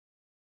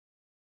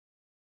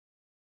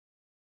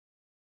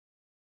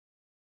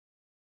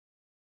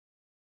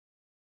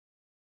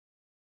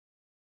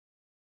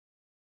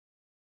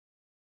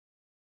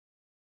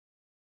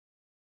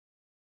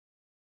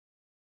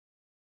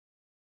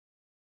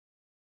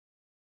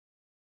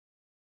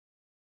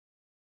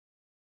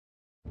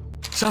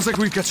Sounds like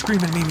we've got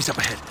screaming enemies up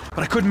ahead,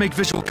 but I couldn't make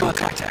visual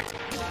contact.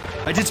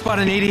 I did spot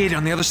an 88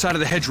 on the other side of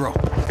the hedgerow.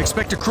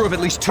 Expect a crew of at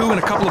least 2 and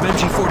a couple of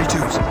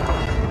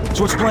MG-42s.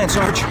 So what's the plan,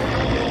 Sarge?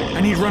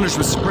 I need runners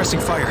with suppressing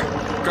fire.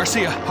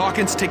 Garcia,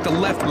 Hawkins, take the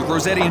left with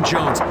Rossetti and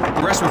Jones.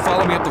 The rest will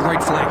follow me up the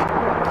right flank.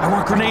 I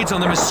want grenades on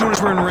them as soon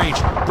as we're in range.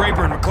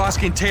 Brayburn,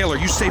 McCloskey, and Taylor,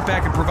 you stay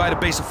back and provide a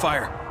base of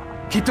fire.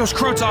 Keep those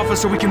Croats off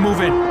us so we can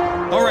move in.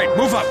 All right,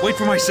 move up. Wait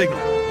for my signal.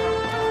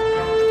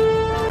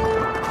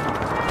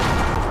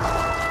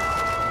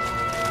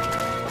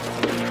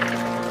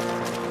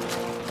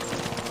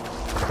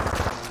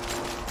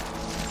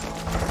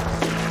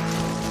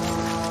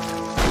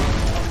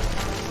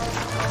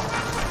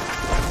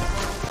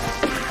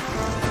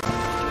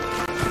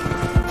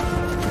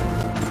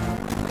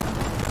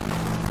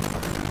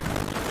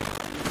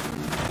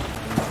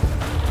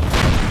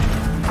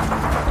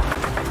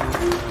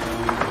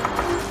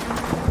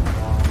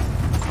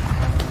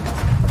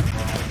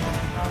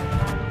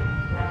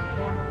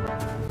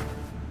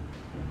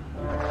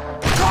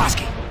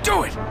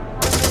 Do it!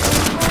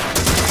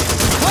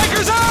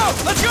 Flankers out!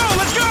 Let's go!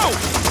 Let's go!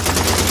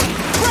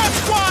 Grab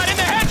squad in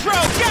the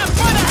hedgerow! Gap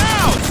by the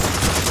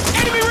house!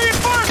 Enemy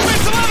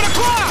reinforcements 11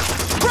 o'clock!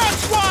 Grab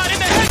squad in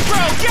the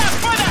hedgerow! Gap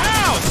by the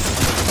house!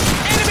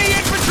 Enemy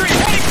infantry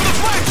heading for the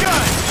flak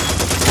gun!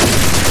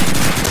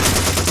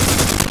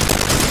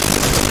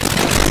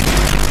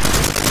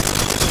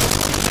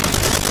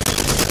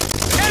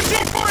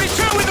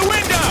 MG-42 in the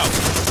window!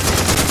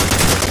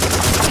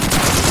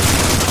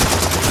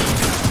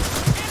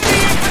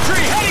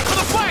 Heading for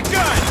the flak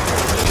gun!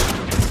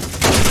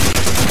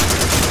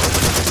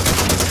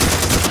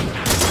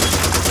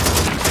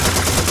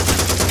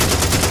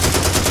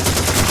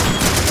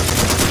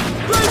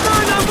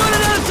 Brayburn, I'm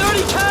running out of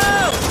 30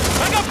 cal!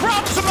 I got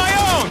problems of my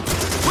own!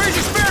 Where's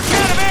your spare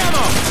can of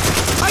ammo?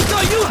 I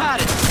thought you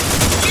had it!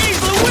 Jeez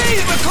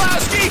Louise,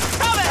 McCloskey!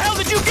 How the hell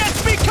did you get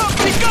to be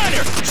company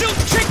gunner?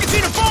 Shooting chickens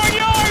in a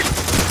barnyard?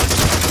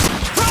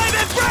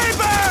 Private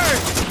Brayburn!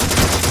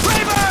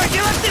 Brayburn,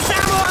 you left this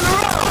ammo on the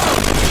road!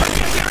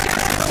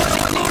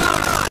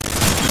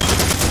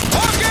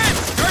 Hawkins!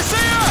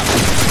 Garcia!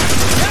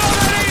 Get on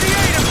that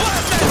 88 and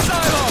blast that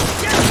silo!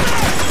 Yes, sir!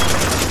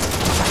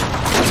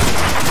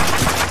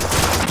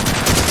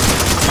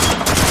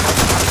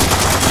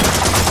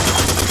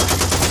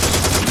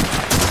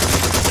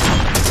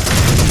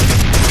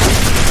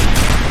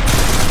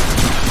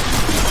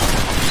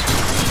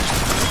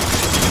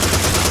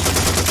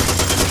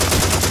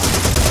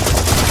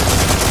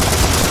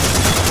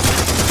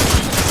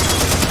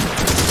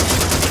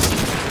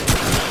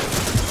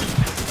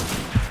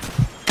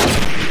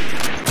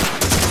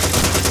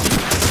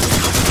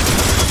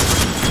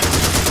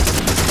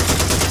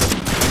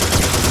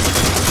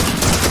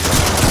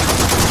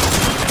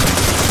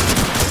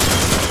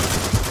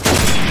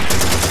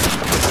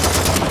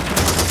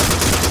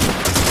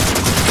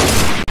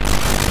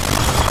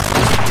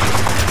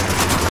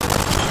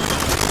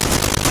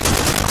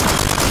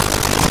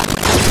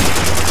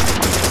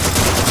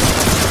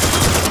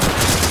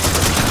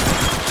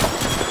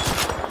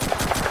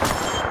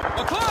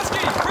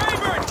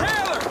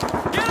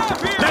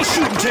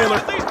 Taylor,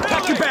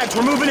 pack your bags,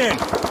 we're moving in.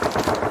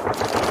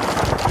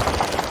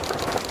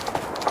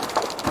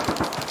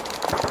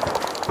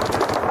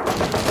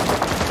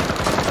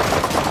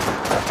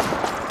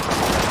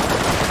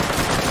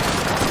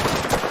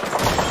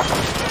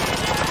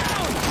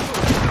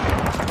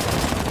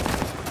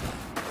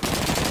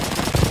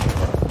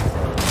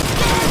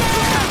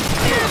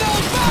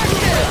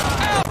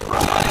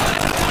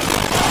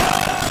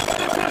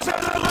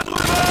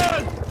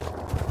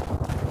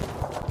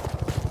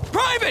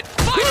 Private!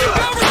 Find your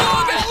cover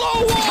along that low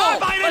wall!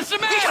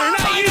 Some ammo!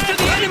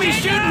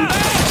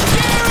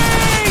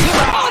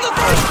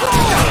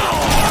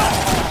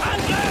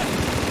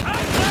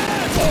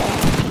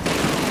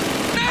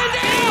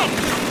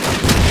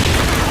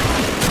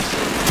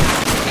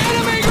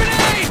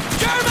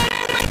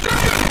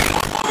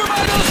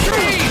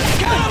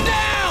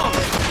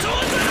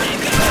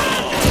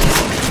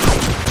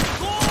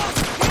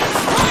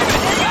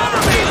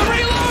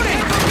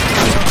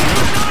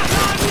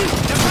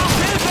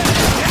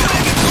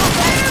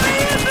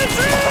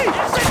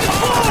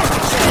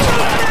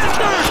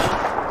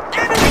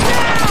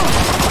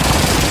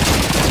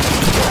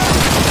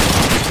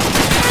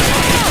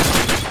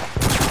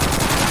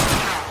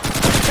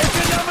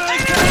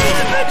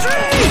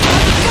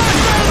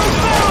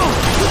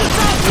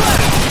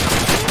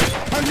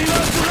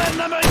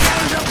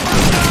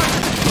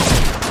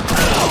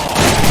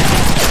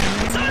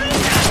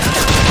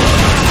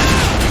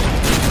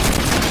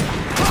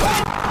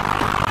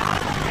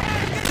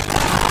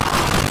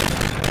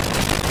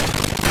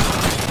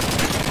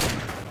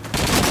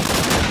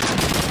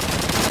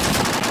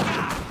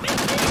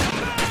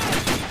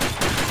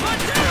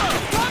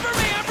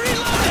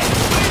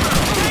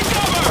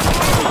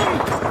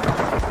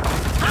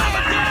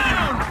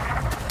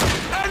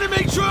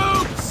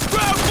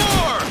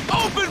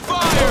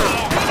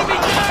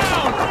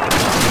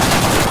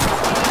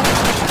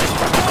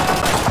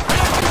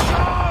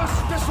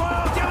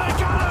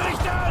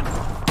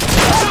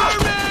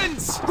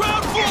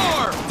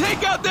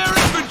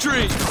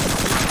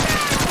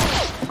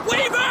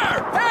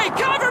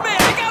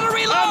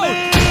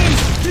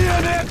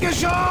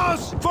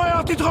 Feuer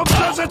auf die Truppen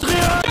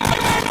konzentrieren!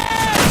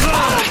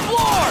 On the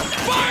floor!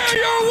 Fire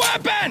your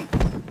weapon!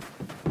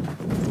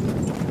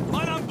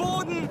 Mann am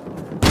Boden!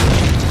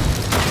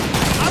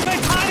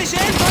 Amerikanische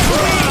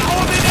Infanterie!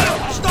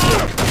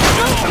 Stopp!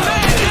 Man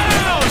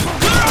down!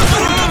 Clear up the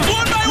rooms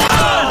one by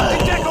one!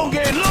 In Deckung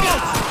gehen,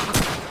 los!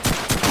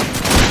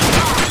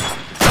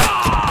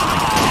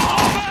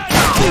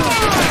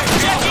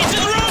 Jackie to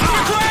the room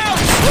for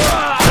crowds!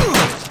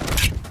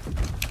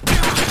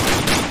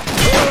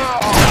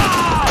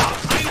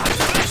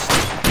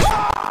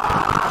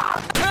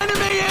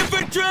 Enemy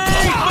infantry!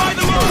 By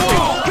the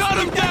wall! Cut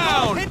him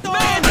down!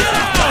 Man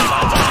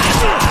down!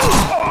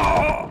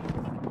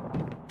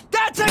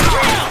 That's a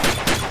kill!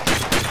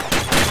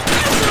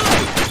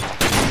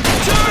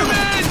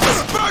 Germans!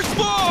 First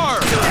floor!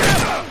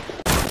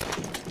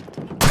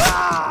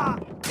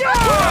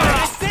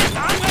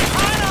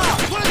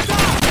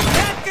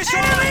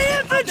 Enemy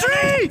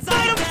infantry!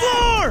 Bottom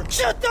floor!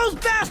 Shoot those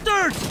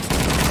bastards!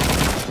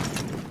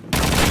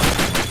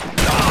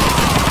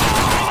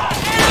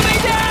 Enemy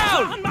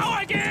down!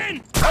 Mauer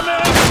gehen!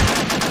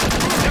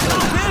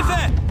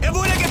 Hilfe! Er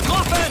wurde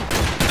getroffen!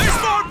 There's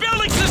more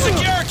buildings to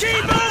secure!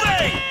 Keep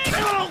moving!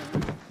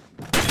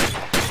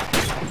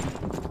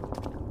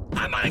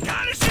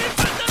 Amerikanische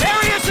Infanterie!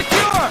 Area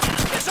secure!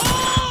 Ist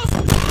aus!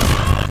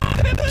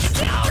 Wir müssen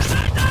sie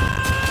ausschalten!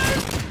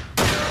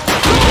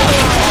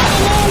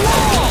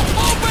 Wall!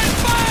 Open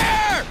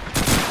fire!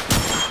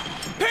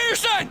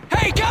 Pearson!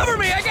 Hey, cover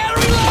me! I gotta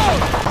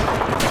reload!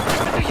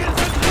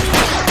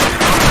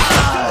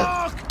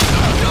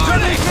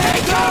 Jordan,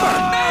 take cover!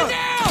 Man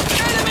down!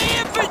 Enemy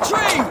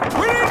infantry!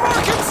 We need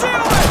more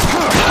concealment!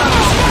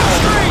 Smoke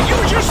screen!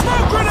 Use your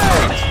smoke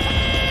grenade!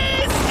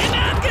 In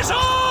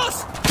Abgeschoss!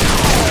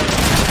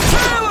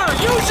 Taylor,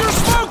 use your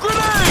smoke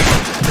grenade!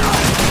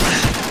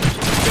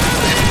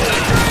 German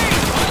infantry!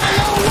 On the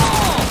low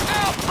wall!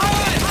 Out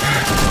front!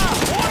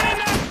 One in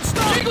that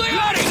stuff!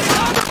 Guwahati,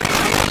 cover me!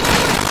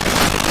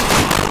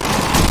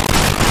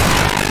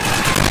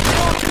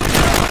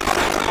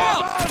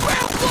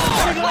 Ground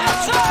floor!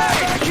 Left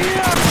side!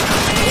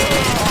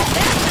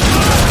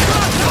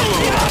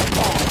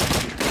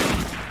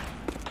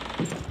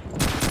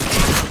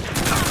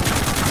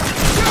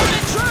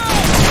 German troops! Left side!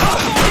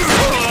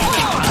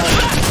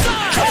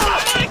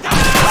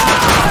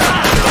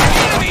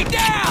 Enemy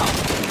down!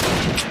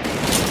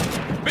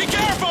 Be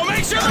careful!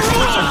 Make sure the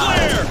roads are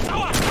clear!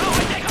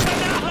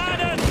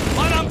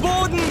 Mann am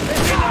Boden!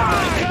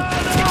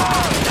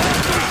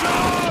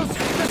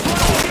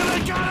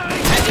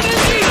 Engine in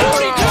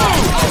G42!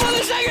 Up on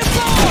the second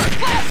floor!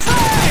 Left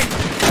side!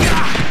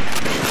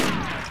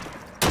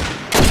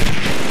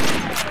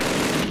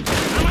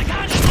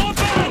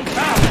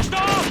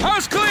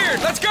 House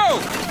cleared! Let's go!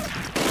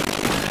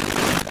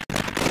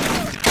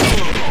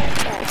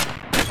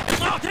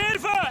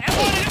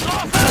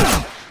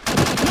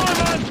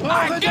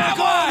 I got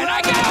one!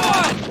 I got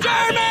one!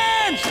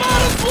 Germans!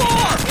 Bottom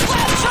floor!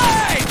 Left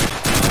side!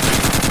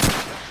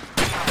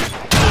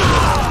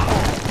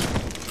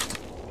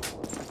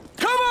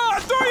 Come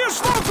on! Throw your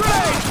smoke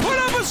grenade! Put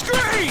up a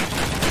screen!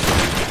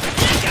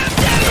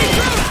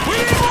 We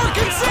need more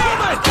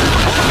concealment!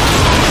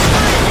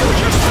 Use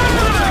your smoke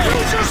grenade!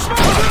 Use your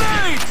smoke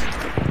grenade!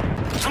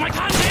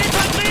 Amerikanische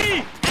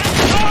Infanterie!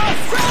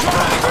 Front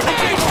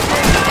grenade!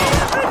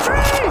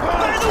 Infantry!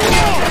 By the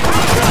wall!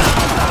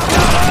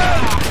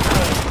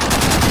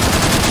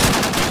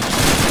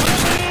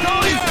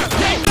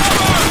 Take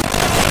cover!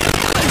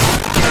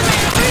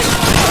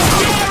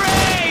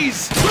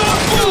 Garys! Top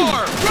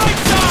floor! Right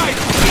side!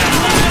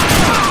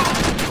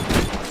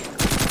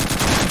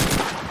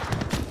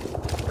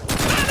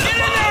 Get in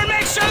there and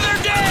make sure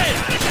they're dead!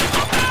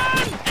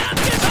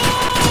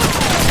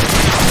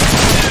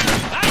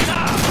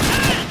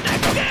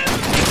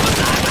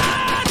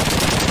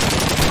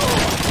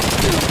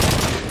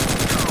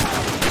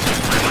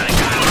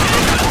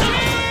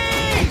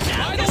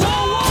 By the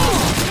wall!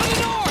 To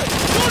the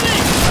north!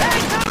 Shooting! Hey,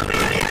 cover me!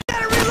 I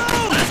gotta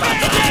reload!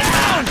 Man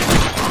down!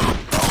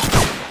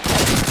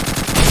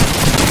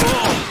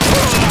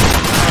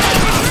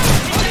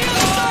 On the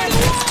other side of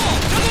the wall!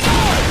 To the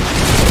north!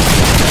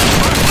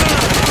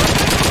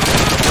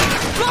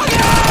 Look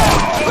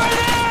out!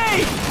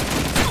 Grenade!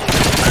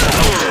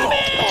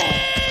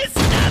 Enemies!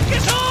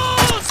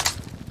 Abgeschoss!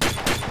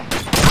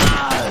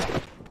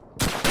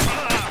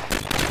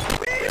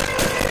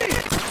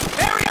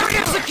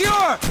 Area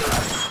secure!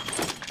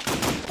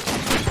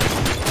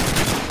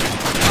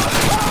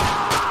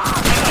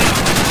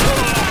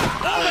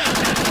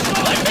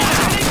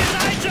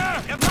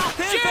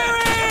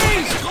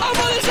 Jerry's! Up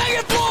on the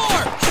second floor!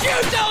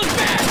 Shoot those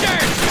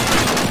bastards!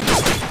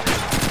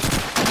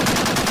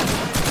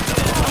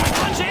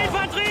 Amerikanische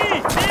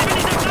Infanterie! Neben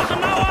dieser flachen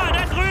Mauer!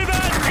 Da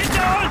drüben!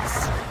 Hinter uns!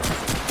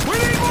 We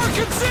need more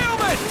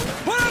concealment!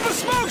 Put up a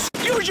smoke!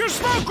 Use your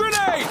smoke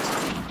grenade!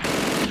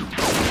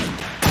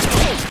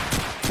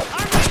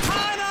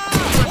 Amerikaner!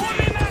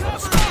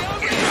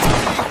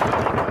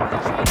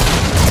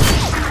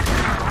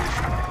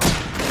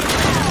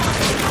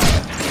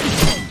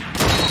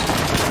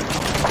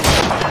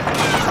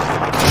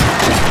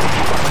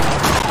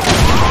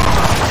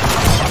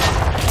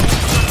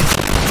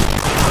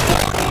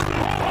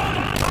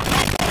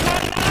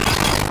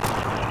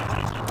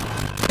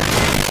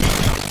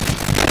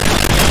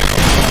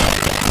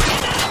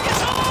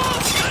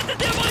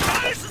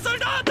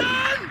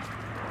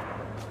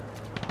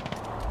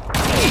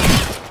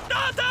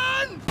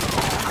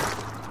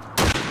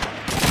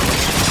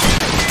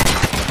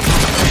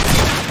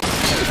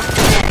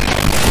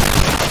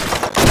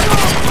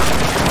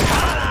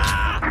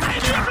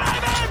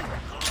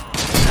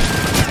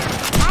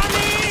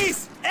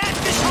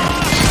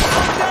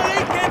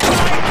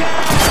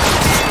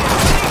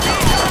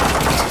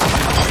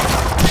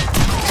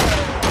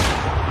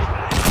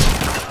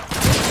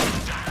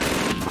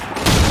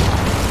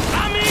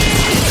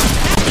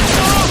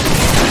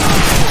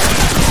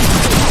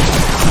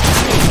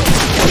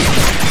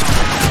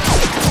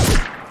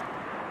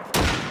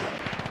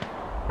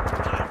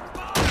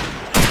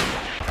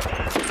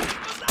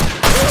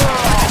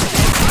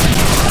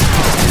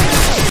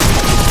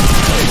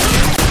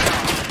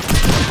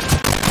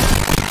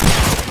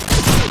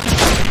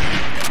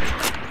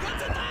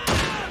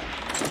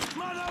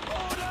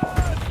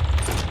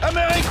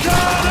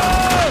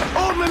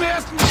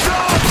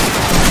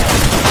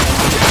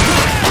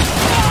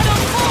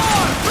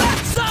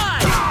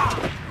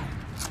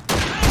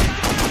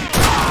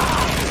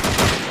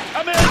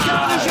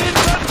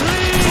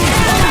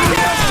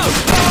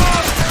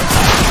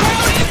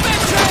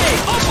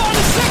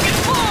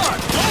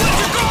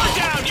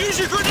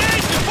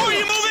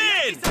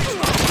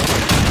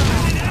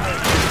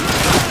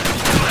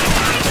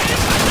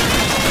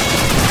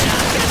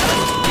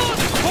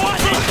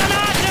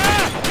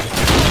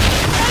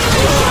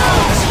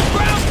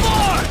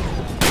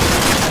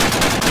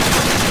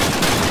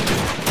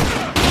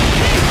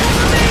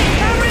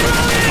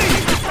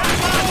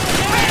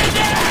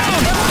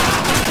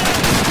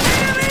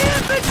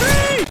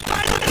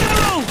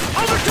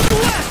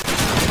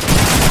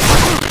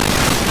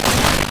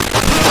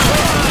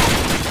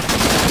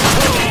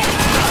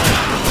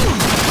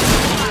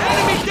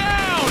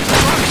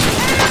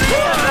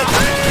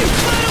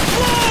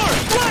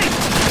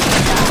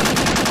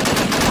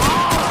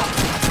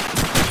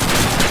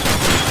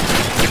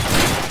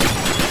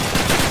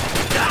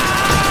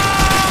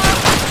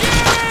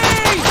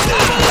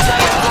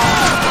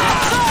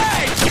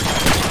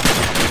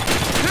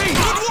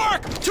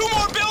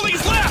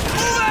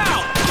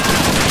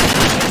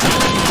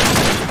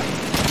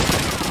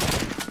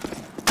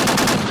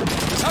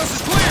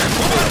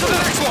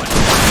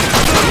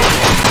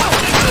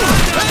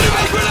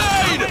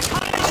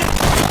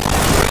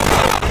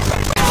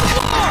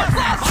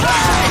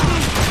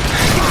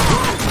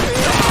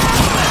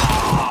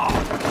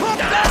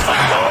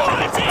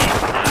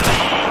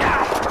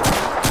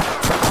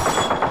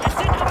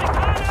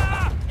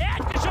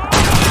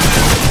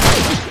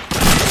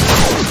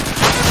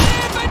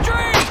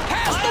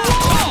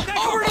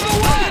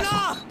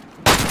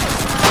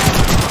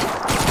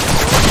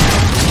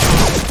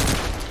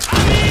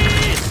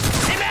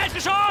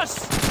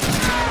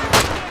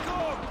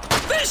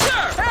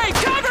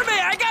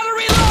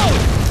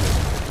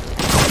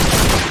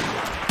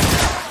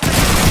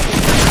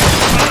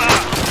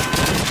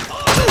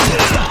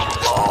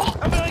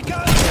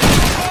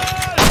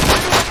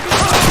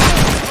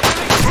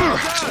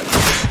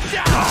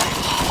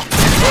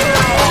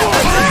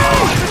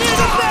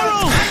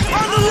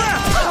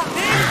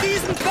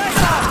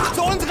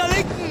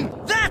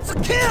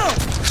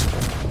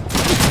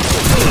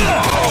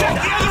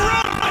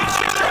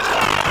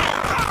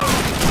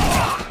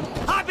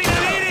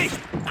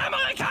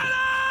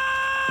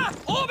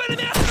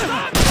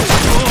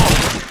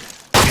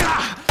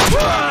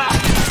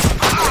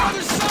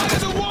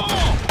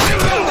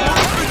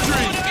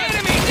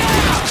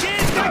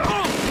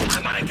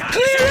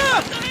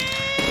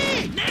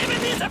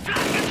 Diese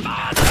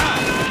Flankenbahn!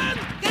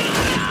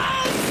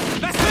 Geradeaus!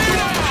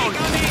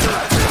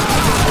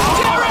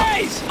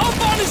 Terrace! Up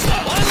on his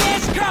left! One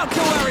less crowd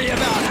to worry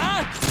about,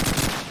 huh?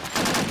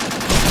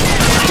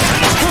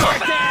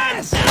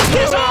 Fast!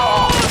 His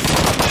own!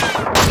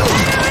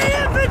 Enemy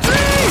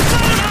infantry!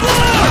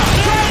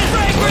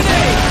 Frag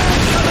grenade!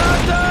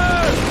 Commander!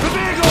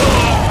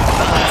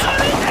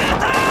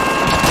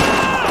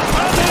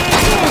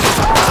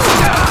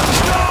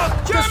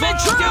 German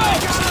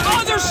troops!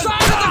 Other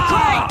side of the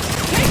crate!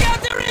 Take out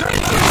their infantry!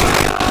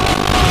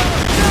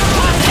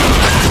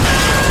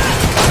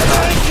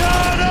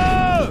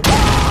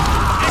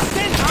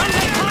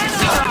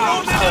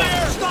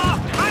 Stop!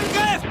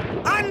 Angriff!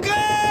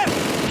 Angriff!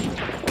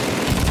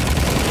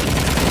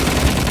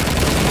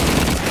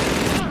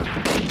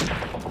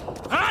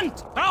 Rand!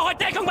 Brauche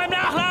Deckung beim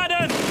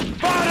Nachladen!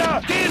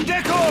 Vater, geh in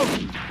Deckung!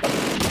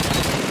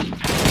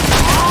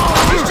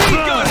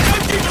 Machine gun!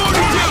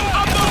 MG-42!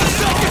 Up on the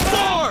second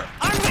floor!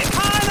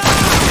 Amerikaner!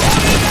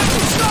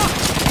 Stop!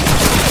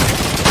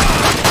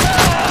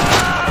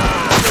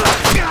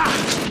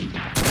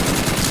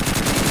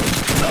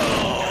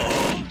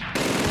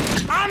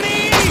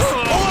 Amis!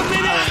 Oben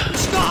in der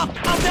Stopp!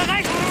 Auf der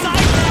rechten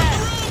Seite!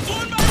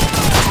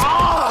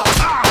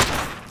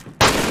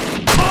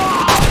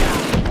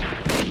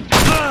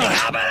 Ich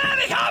habe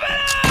ihn!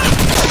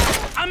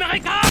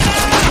 Amerikaner!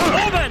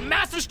 Oben! Im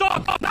ersten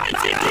Stock! Nein,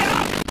 zieht sie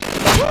ab!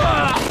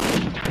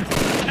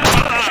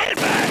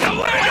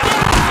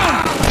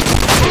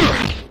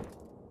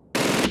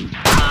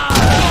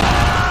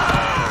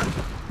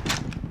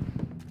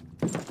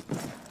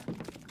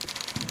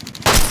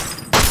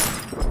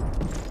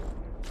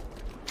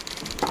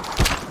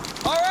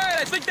 All right,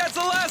 I think that's the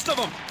last of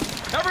them.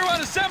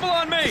 Everyone assemble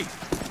on me.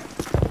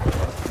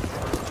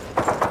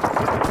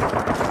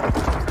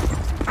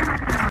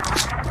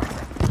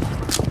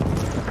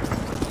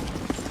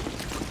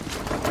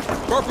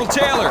 Corporal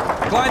Taylor,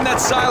 climb that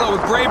silo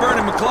with Brayburn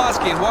and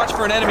McCloskey and watch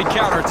for an enemy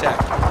counterattack.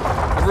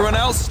 Everyone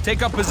else,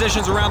 take up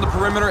positions around the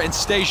perimeter and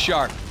stay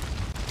sharp.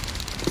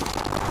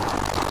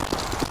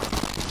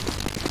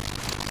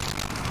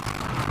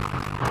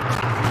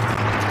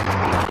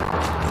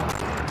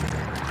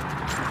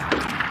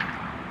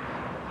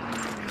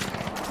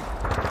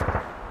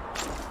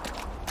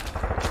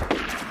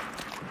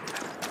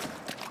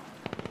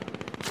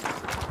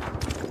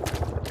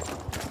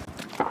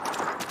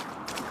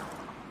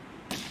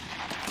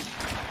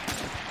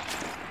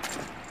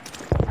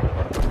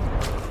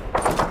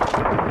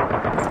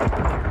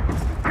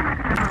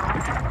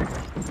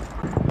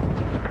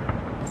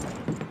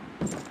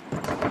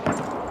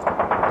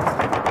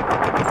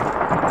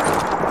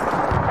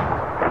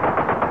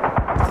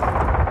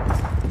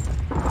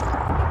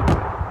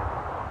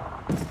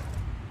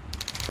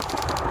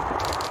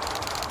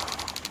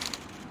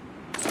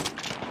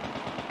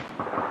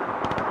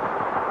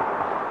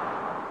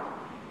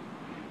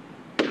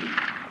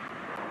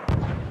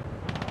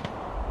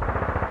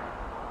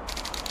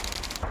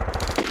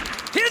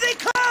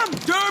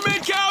 German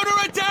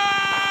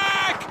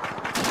counterattack!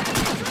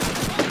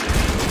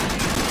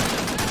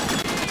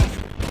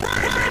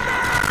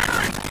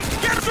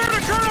 Get through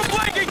to Colonel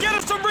Blake and get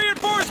him some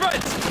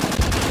reinforcements!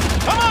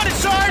 Come on,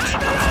 Sarge!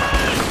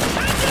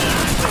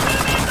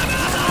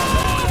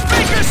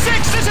 Baker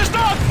 6, this is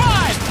Dog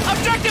 5!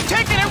 Objective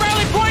taken at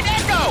Rally Point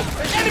Echo!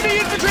 Enemy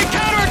infantry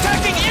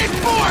counterattacking in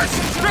force!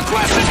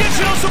 Request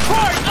additional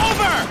support,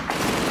 over!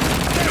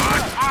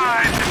 Dog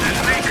 5, this is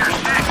Baker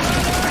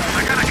 6.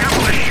 I got a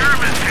couple of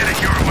Shermans headed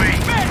your way.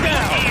 Man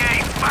down!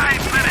 EA,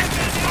 5 minutes.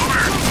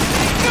 Over.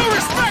 No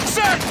respect,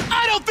 sir!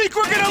 I don't think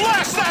we're gonna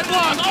last that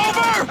long,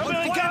 over!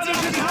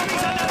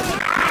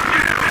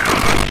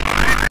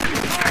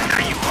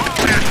 You all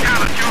fast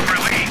challenge over,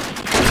 Lee.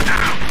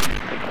 Now.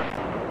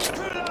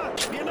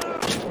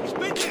 Ich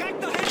bin direkt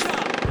dahinter!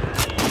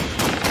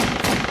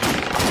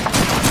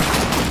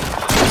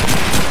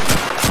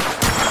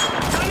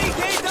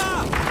 Sanitäter!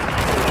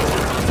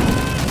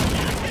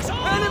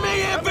 Enemy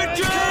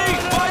infantry!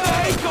 By the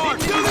Haycourt!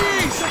 To the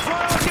east!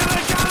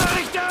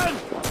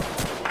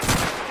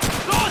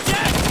 Los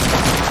jetzt!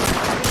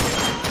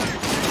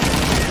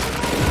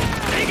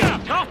 Digga!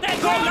 Noch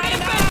Deckung! Enemy Leider!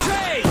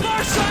 infantry!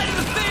 Far side of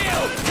the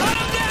field! Cut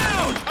them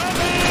down!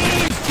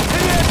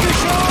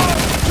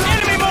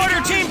 Enemy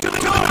mortar team to the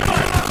north!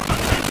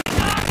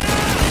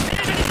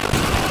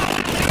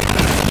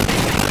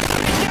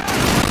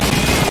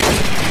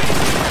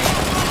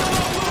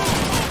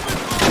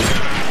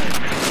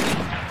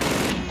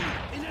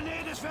 In der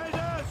Nähe des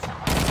Feldes!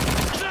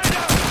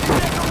 Schneider!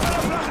 Deckung bei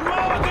der flachen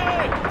Mauer,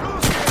 geh!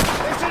 Los!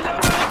 Es sind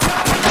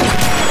Amerikaner!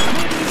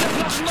 Neben dieser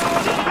flachen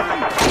Mauer da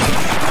drüben!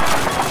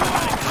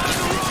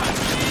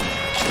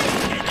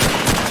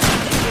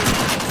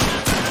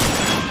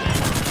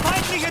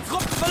 Feindliche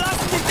Truppen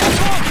verlassen die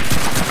Deckung!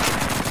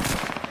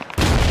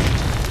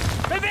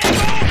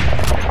 Bewegung!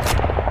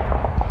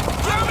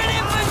 German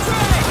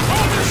infantry!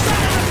 Other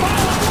side of the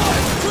pile of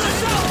wood! To the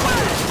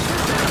southwest!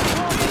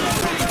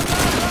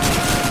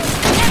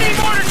 Enemy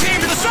mortar team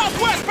to the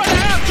southwest by the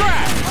half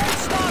track!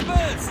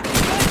 Stoppers!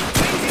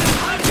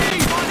 MG!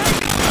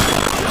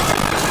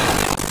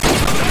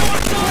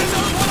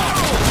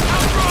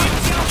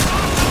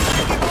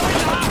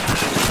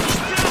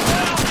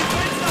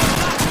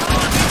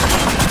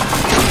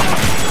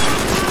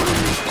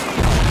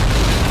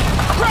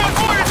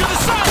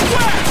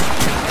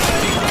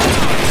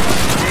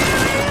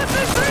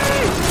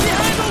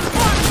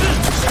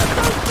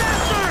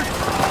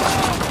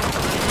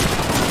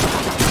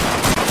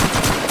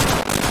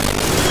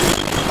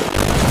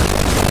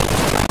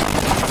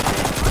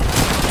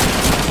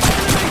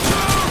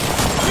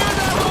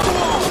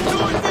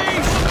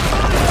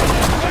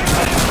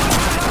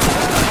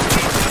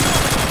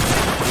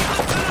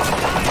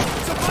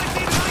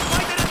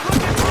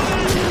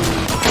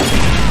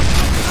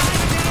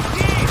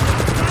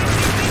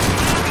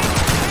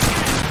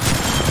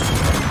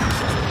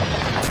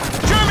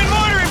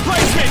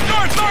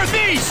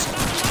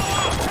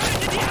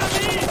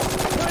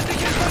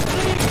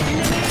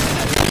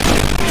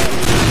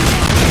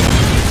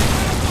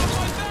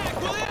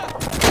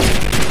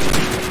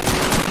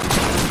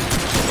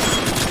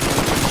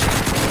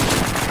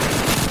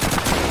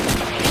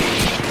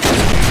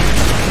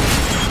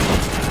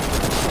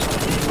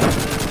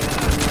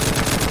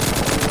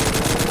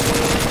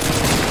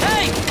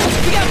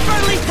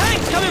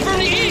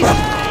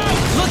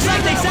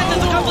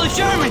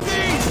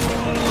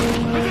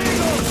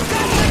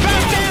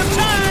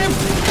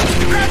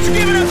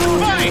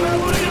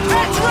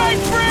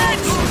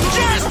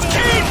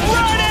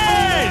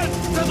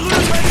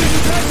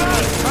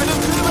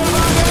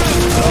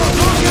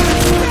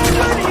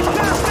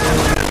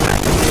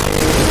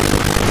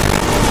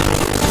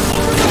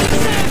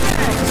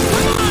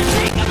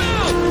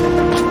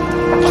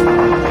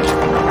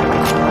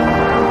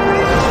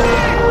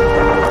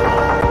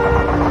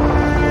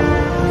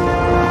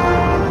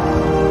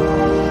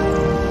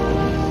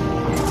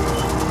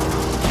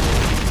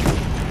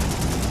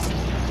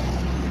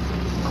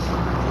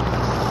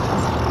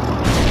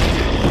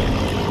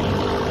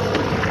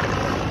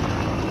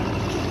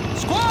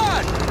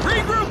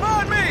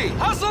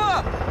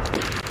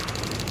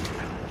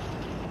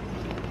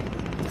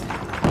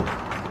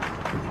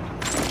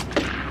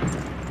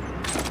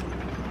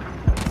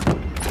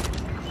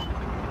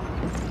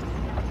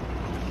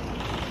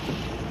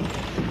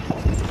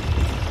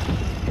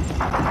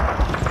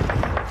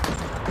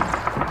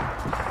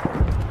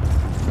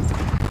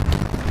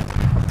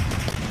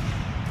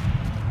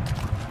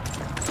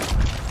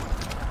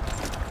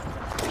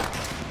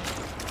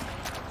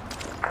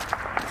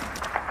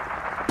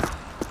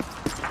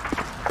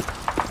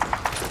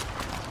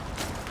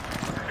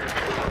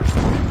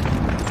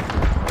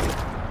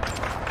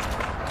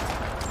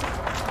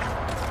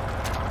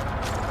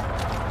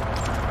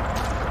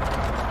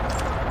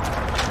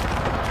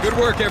 Good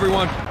work,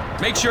 everyone.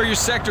 Make sure your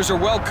sectors are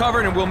well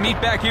covered and we'll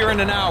meet back here in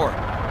an hour.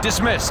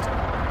 Dismissed.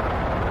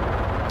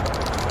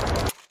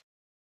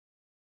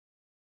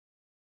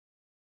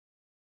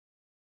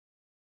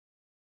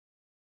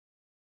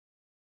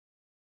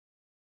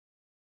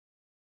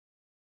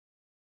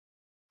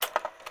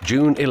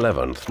 June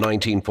 11th,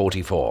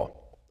 1944.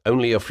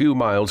 Only a few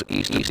miles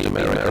east of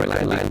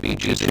Maryland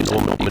beaches in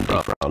Normandy,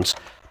 France,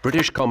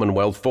 British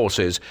Commonwealth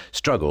forces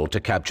struggle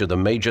to capture the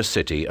major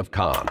city of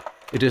Caen.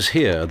 It is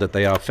here that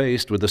they are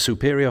faced with the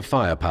superior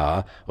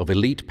firepower of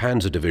elite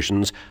panzer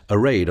divisions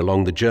arrayed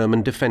along the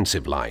German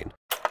defensive line.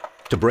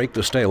 To break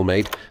the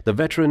stalemate, the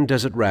veteran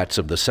desert rats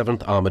of the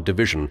 7th Armored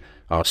Division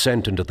are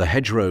sent into the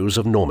hedgerows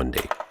of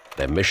Normandy.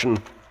 Their mission?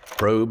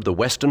 Probe the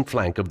western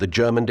flank of the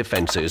German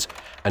defenses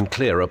and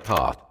clear a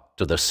path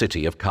to the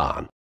city of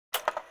Caen.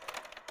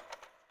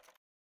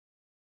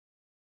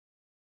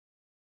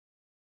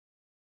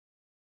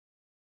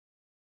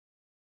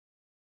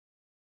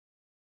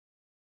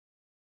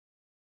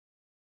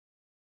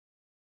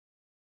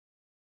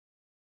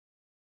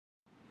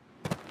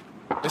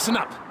 Listen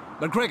up.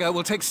 McGregor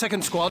will take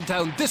 2nd Squad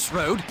down this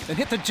road and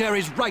hit the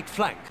Jerry's right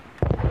flank.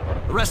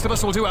 The rest of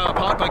us will do our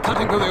part by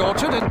cutting through the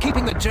orchard and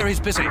keeping the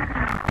Jerry's busy.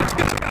 Let's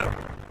go.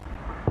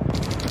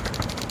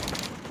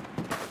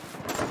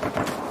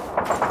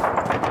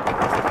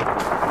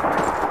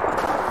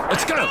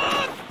 Let's go!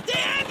 The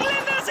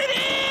Englanders in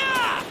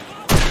here!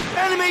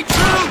 Enemy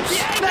troops!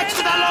 Next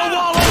to that low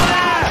wall over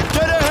there!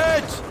 Dead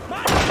ahead!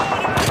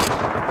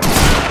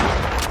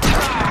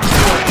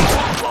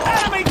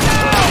 Enemy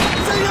down!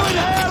 See you in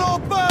hell or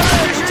burn!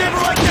 Whichever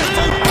I get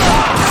to!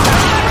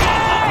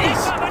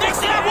 Next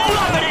to that wall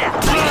over there!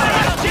 Take that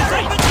out,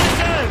 Jerry!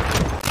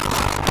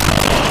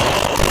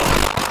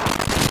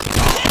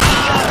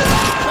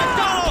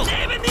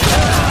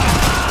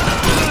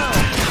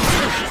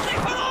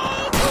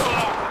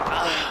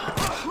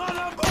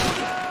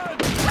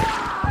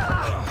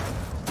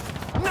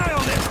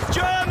 Nailed it!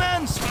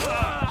 Germans!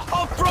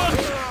 Up front!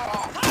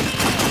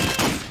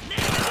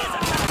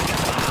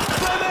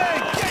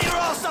 Fleming! Get your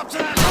ass up to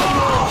that!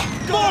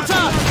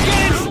 Mortar!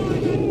 Get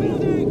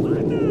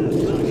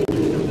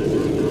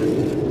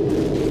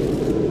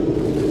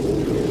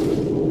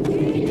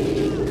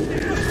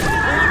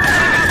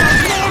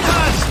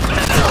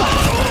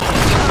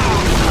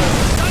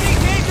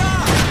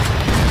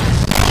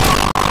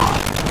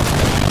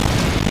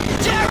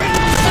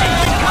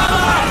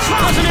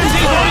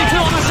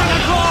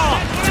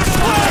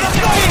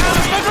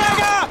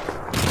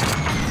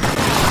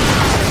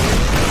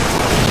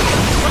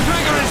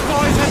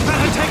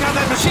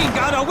machine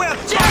gun or we'll...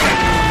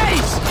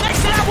 Jerry's!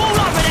 Next to that wall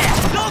over there!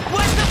 Look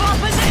west of our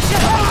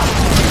position!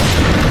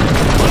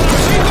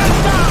 Machine gun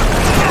down!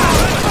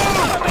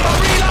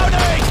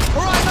 Reloading!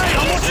 Alright mate,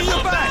 I'm watching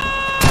your back!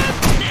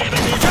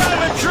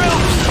 German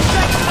troops!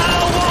 Next to that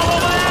old wall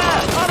over there!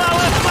 On our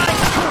left flank!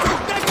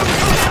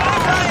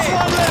 That's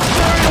one less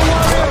Jerry to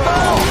worry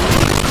about!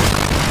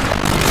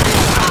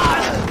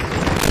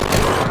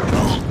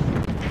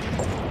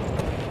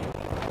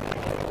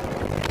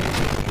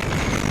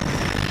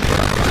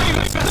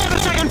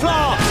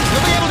 Floor.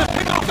 You'll be able to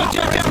pick off the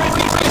Jerry every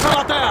piece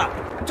out there!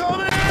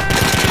 Tommy!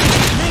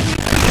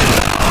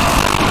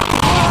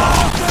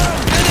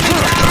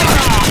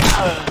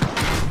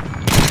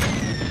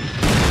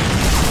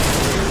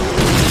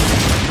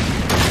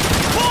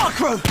 War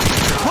crew!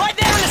 Right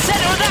there in the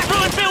center of that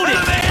ruined building!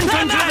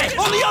 Infantry!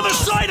 On the other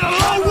side of the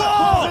low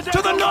wall!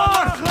 To the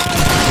north!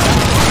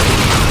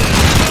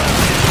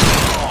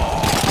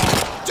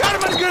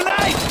 Gentlemen,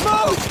 grenades!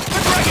 Move!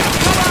 McGregor,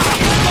 come on!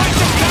 Find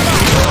some cover!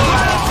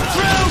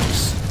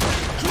 Troops!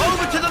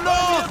 Over to the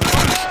north!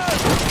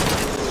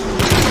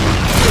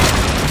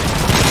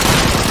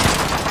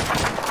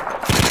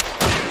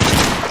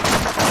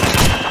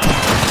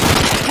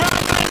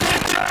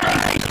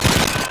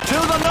 To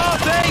the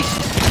northeast!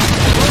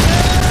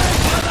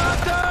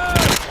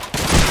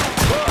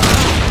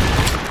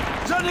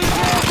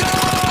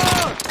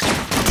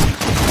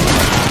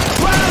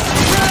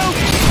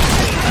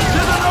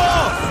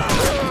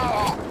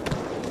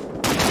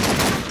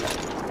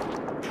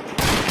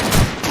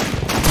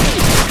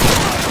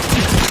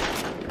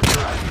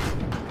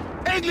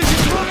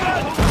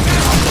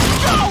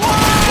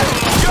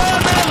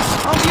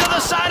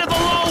 Side of the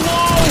low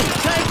wall!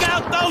 Take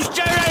out those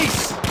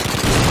Jerrys!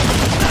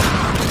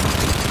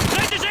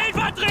 British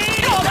infantry!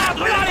 Oh, that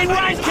bloody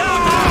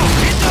raincoat!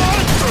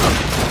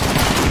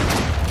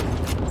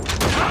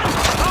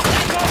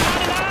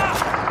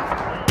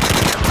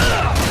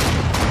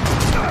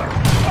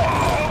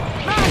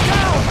 Man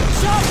down!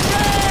 Shot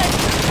dead!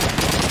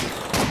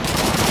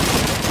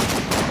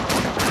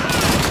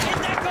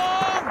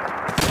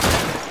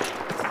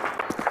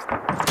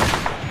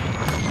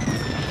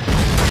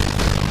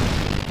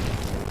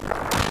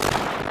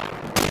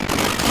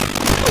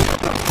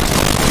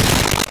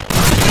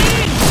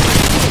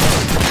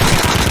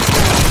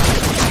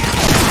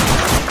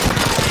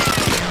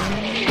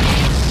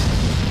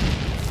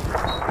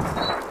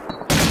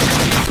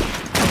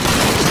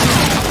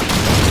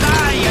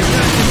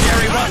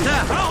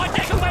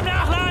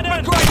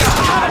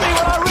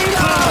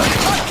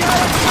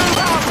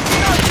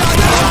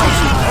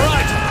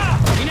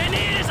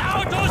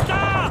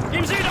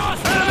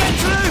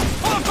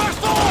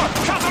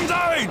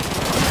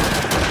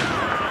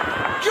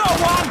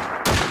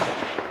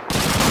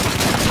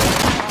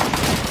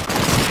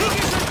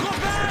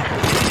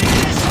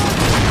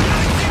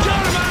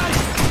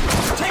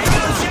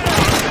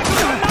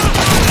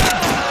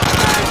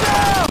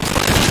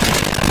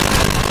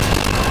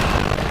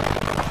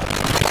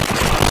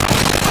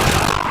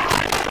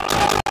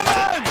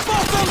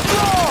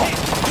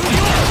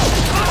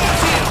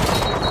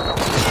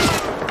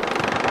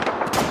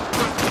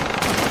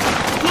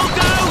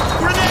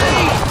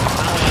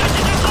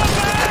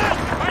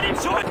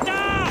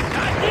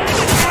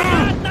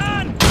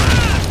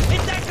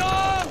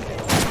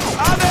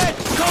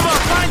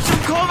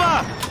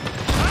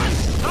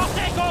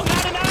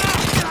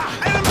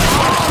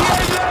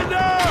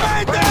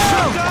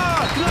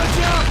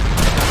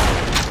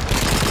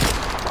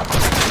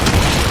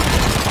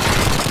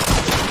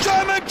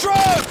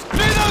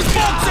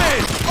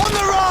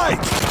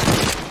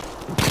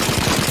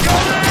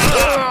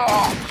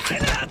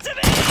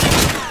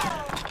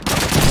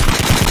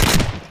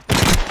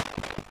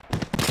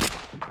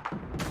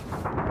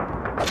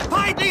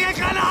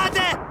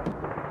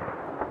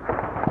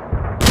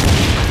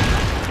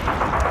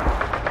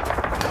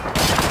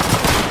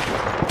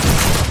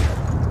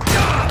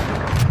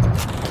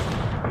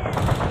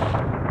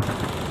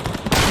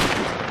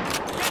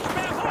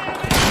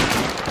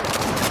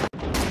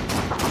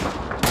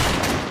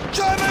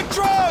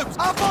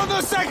 on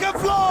the second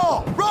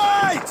floor!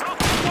 Right!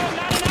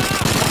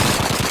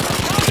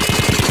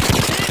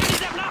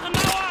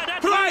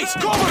 Please,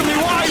 cover me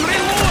while I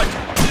reload!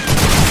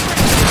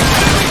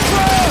 Enemy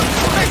drone!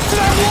 Next to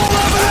that wall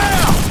over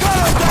there! Cut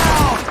him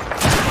down!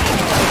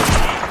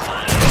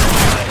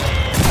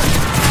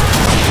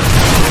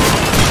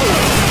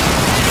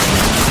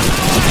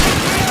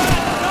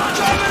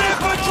 German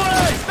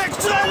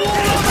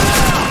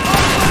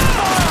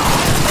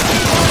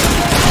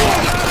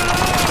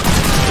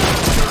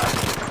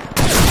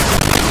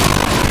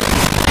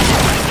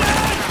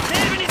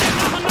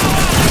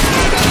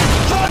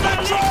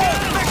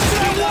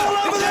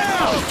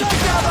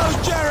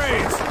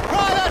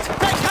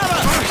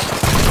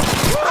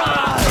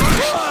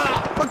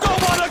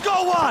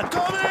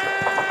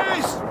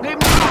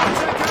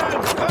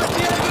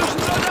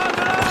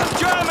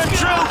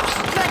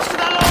infantry! Next to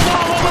that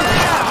wall over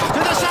there!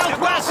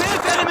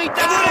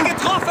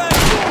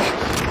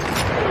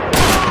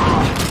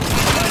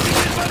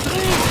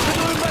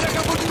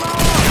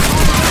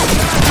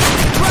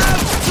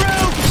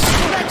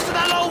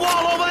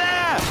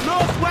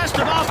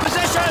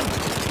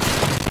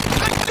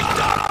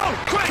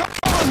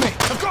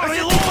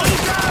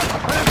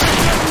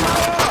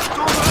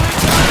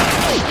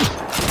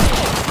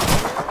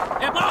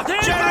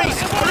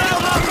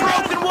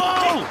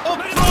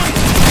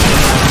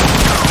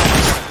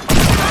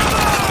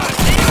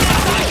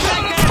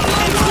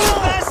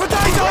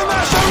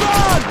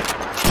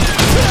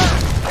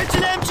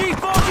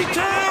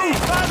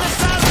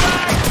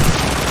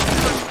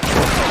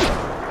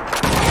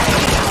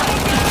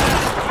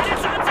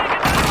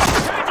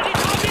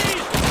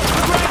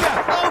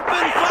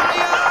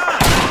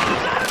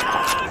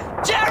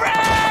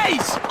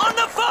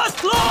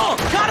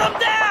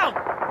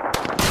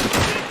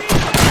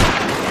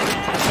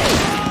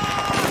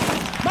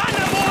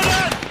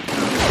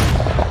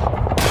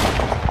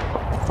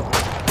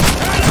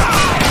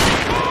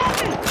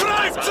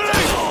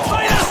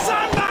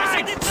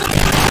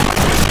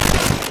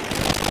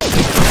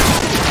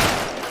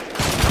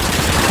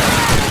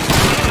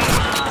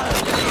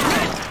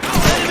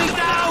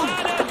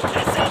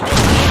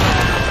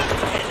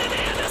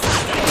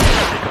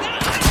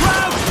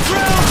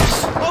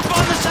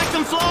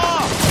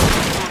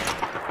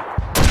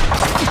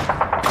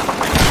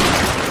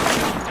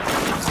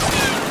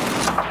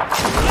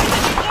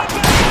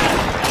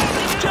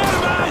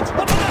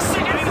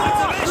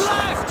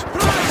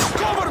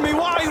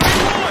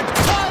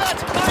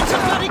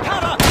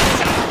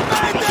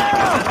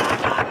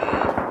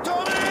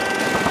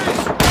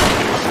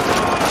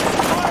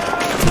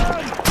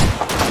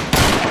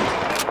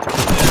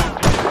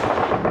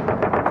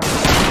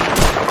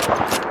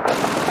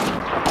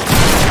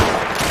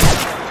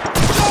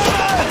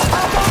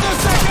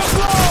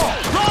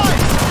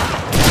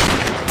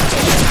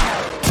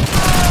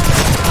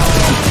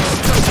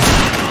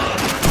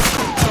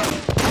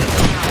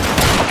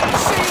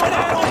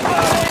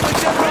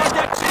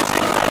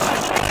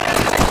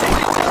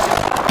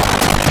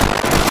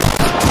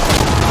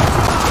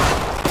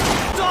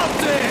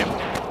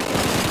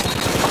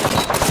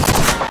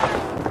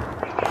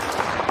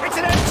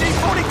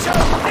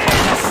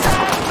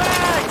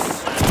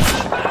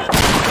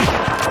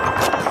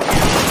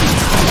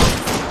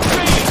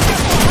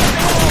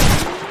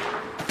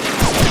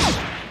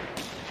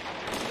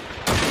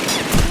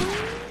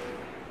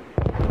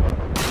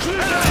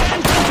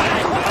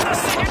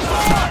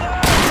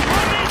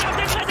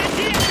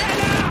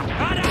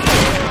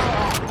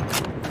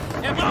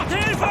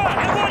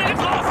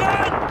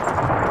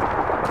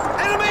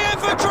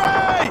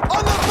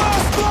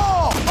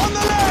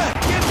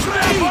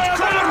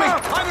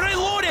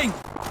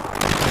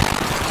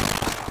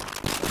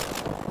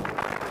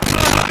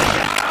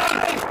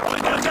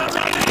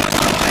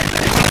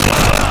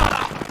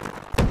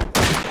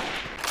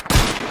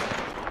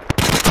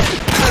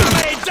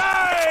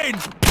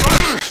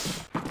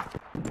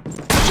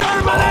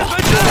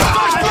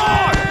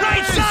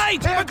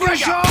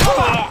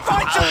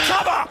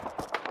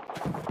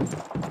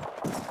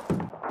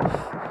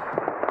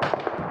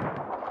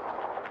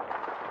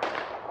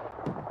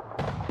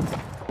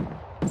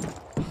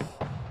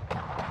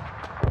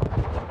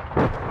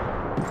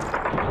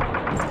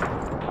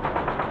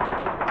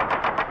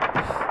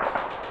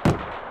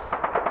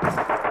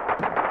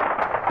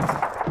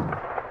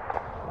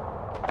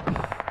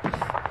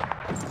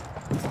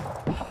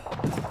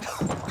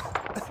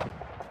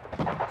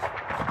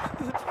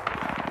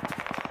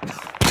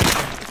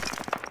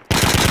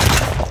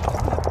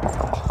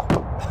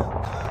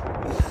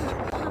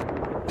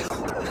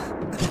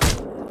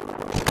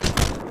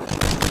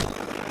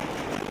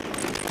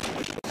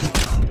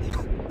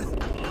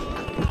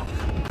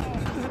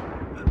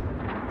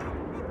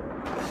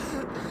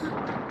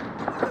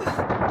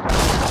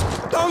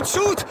 Don't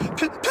shoot!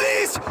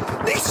 Please!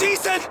 Nicht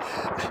schießen!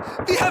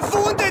 We have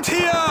wounded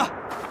here!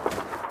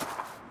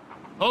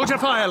 Hold your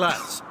fire,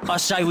 lads. I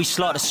say we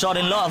slot a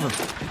sodding lot of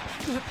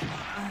them.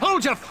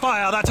 Hold your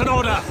fire, that's an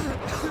order!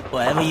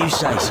 Whatever you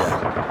say, sir.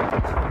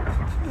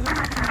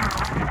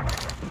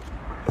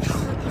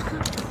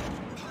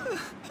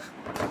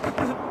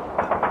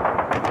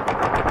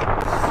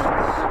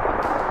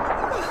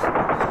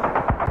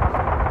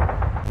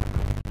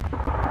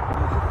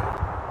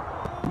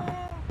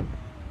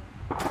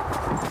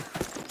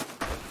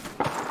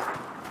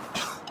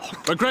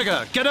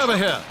 McGregor, get over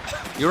here.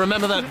 You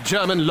remember that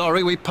German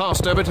lorry we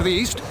passed over to the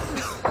east?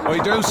 I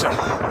do, sir.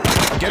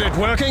 Get it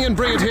working and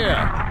bring it here.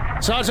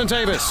 Sergeant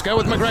Davis, go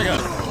with McGregor.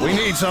 We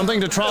need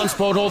something to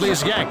transport all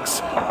these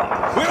Yanks.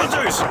 Will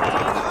do, sir.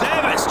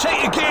 Davis,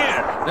 check your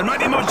gear. There might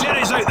be more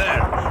Jerrys out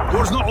there.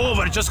 War's not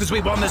over just because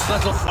we won this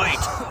little fight.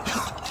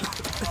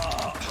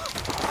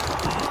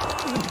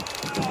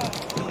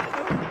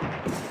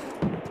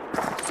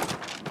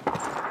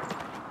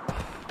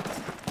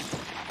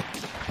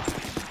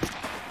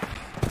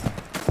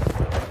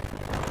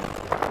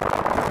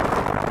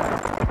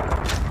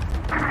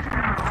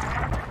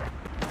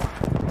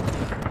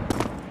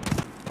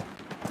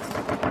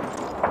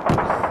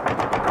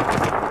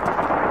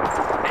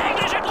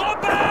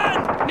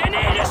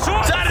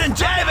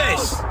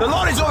 The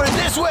lorry's over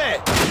this way!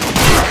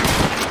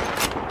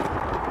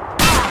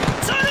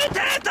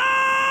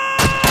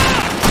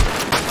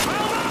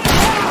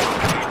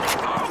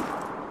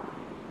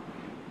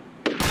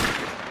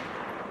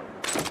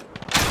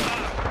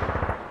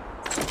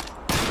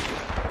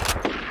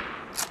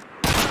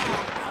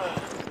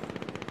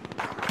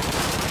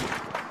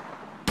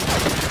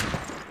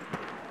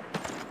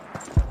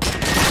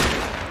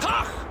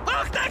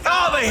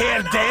 Over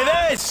here,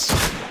 Davis!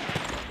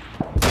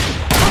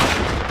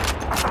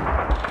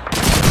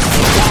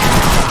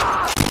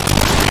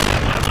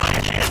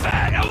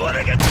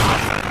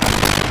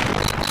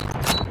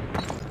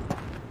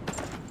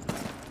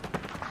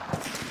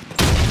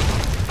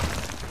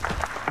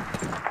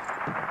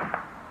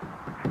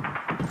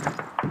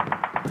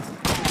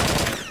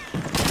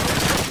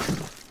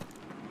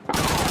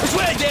 This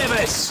way,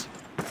 Davis!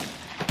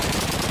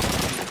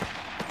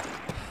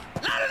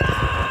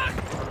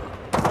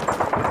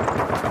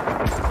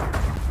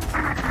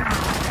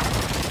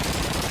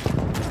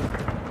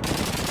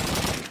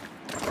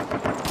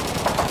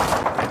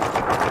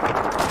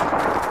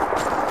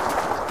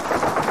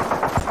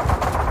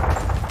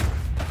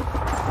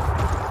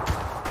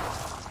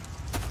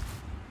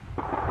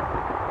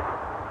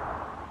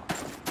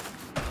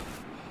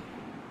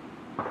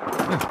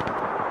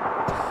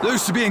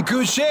 Looks to be in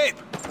good shape.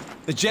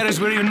 The Jerrys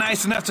were even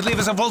nice enough to leave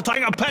us a full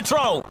tank of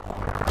petrol.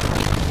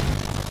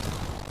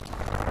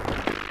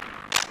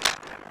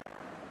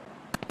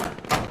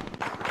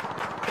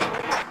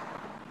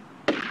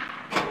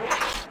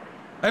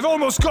 I've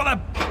almost got a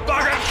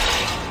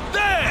bugger.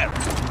 There!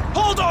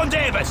 Hold on,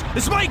 Davis.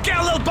 This might get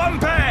a little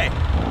bumpy.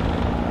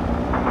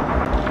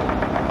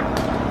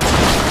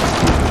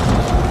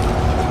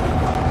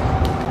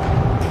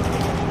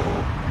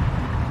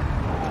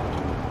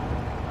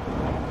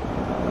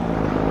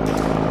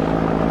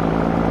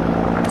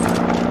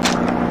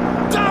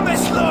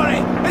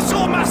 It's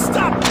all messed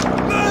up!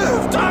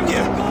 Move, damn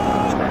you!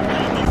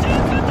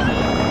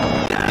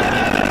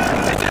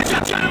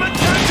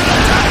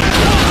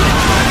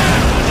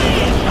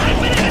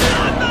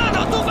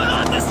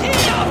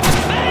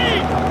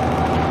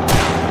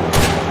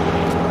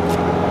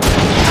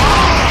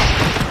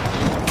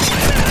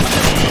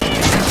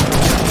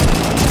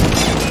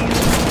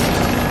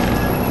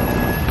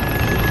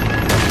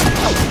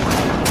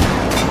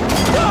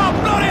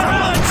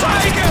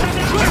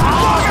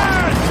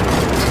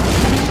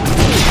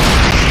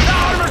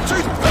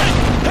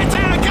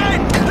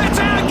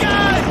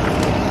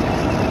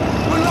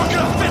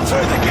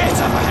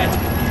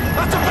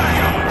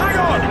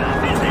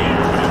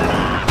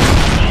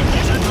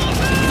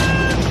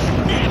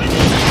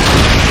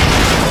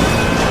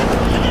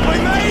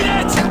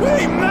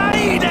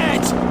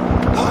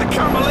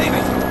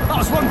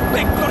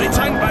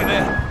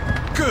 Gentlemen,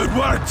 good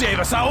work,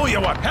 Davis. I owe you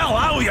one. Hell,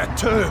 I owe you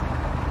two.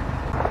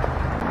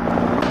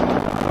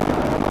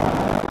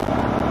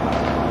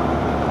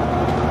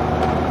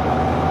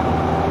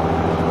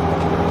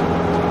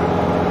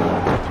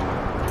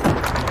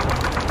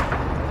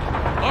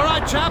 All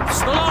right,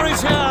 chaps, the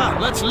lorry's here.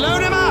 Let's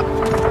load him up.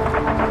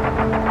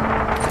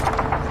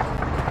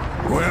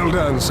 Well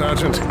done,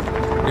 Sergeant.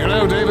 You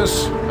know,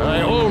 Davis,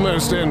 I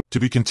almost end. To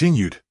be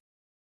continued.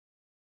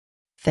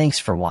 Thanks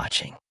for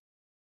watching.